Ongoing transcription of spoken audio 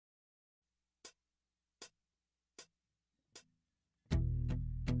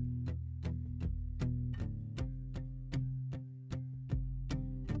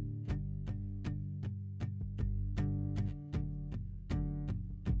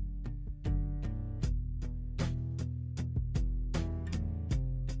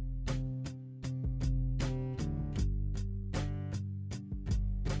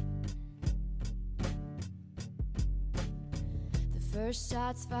First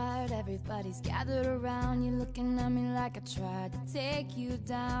shot's fired, everybody's gathered around. You're looking at me like I tried to take you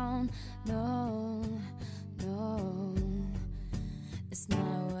down. No, no, it's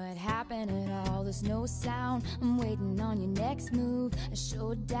not what happened at all. There's no sound. I'm waiting on your next move, a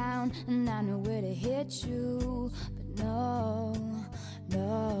showdown, and I know where to hit you. But no,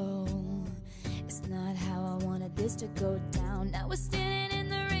 no, it's not how I wanted this to go down. Now we're standing in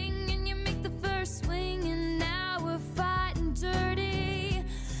the ring and you make the first swing, and now we're fighting dirty.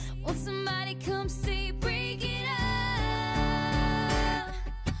 Won't somebody come say break it up?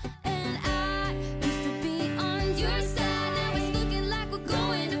 And I used to be on your side, now it's looking like we're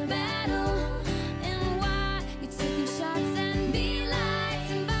going to battle. And why you taking shots and be like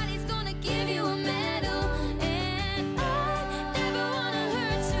somebody's gonna give you a medal? And I never wanna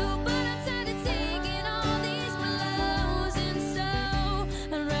hurt you, but I'm tired of taking all these blows. And so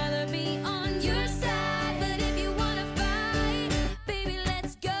I'd rather be on your side. But if you wanna fight, baby,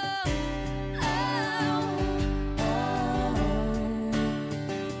 let's go. Oh, oh,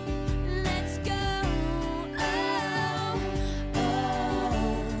 let's go. Oh,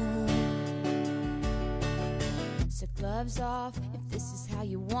 oh. So gloves off, if this is how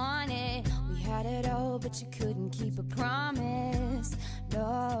you want it. We had it all, but you couldn't keep a promise.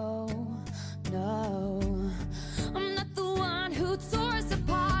 No, no, I'm not the one who tore us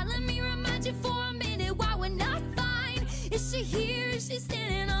apart. Let me remind you for a minute why we're not fine. Is she here? Is she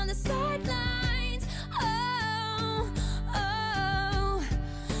standing on the sidelines? Oh, oh,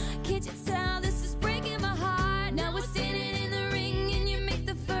 can't you tell this is breaking my heart? Now we're standing in the ring and you make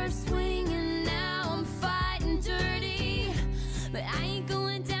the first swing, and now I'm fighting dirty. But I ain't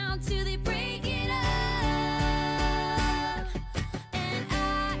going down till they break it up. And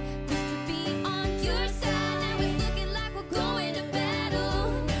I used to be on your side, now it's looking like we're going to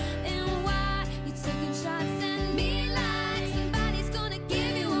battle. And why you taking shots and be like somebody's gonna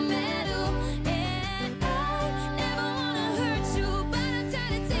give you a medal? And I never wanna hurt you, but I'm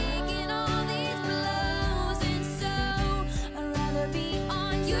tired of taking all these blows. And so I'd rather be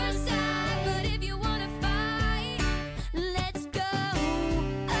on your side. But if you wanna fight, let's go.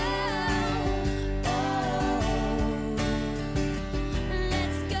 Oh, oh,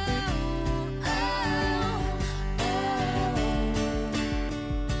 let's go. Oh, oh.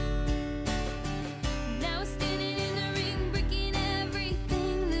 Now we're standing in the ring, breaking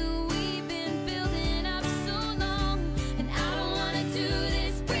everything that we've been building up so long. And I don't wanna do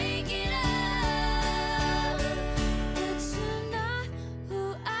this, break it up. But you're not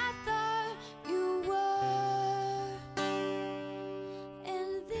who I thought you were.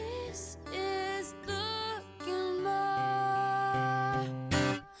 And this is looking more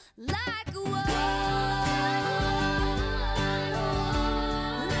like a war.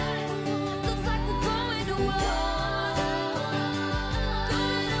 Looks like we're going to war.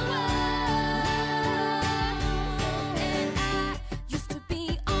 Going to war. And I used to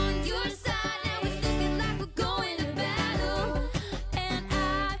be on your side, now it's looking like we're going to battle. And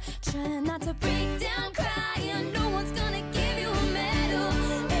I'm trying not to break down crying. No one's gonna give you a medal.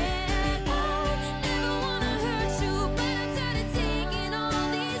 And I never wanna hurt you, but I'm tired of taking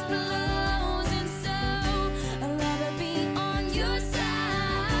all these blows. And so I'd rather be on your side.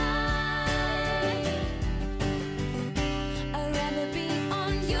 I'd rather be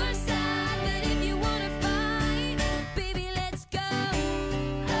on your side. But if you wanna fight, baby, let's go.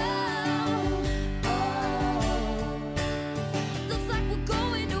 Oh, oh, looks like we're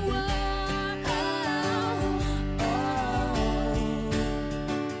going to war. Oh, oh.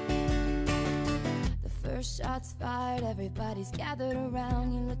 The first shot's fired, everybody's gathered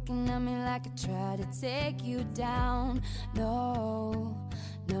around. You're looking at me like I tried to take you down. No,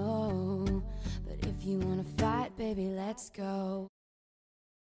 no, but if you wanna fight, baby, let's go.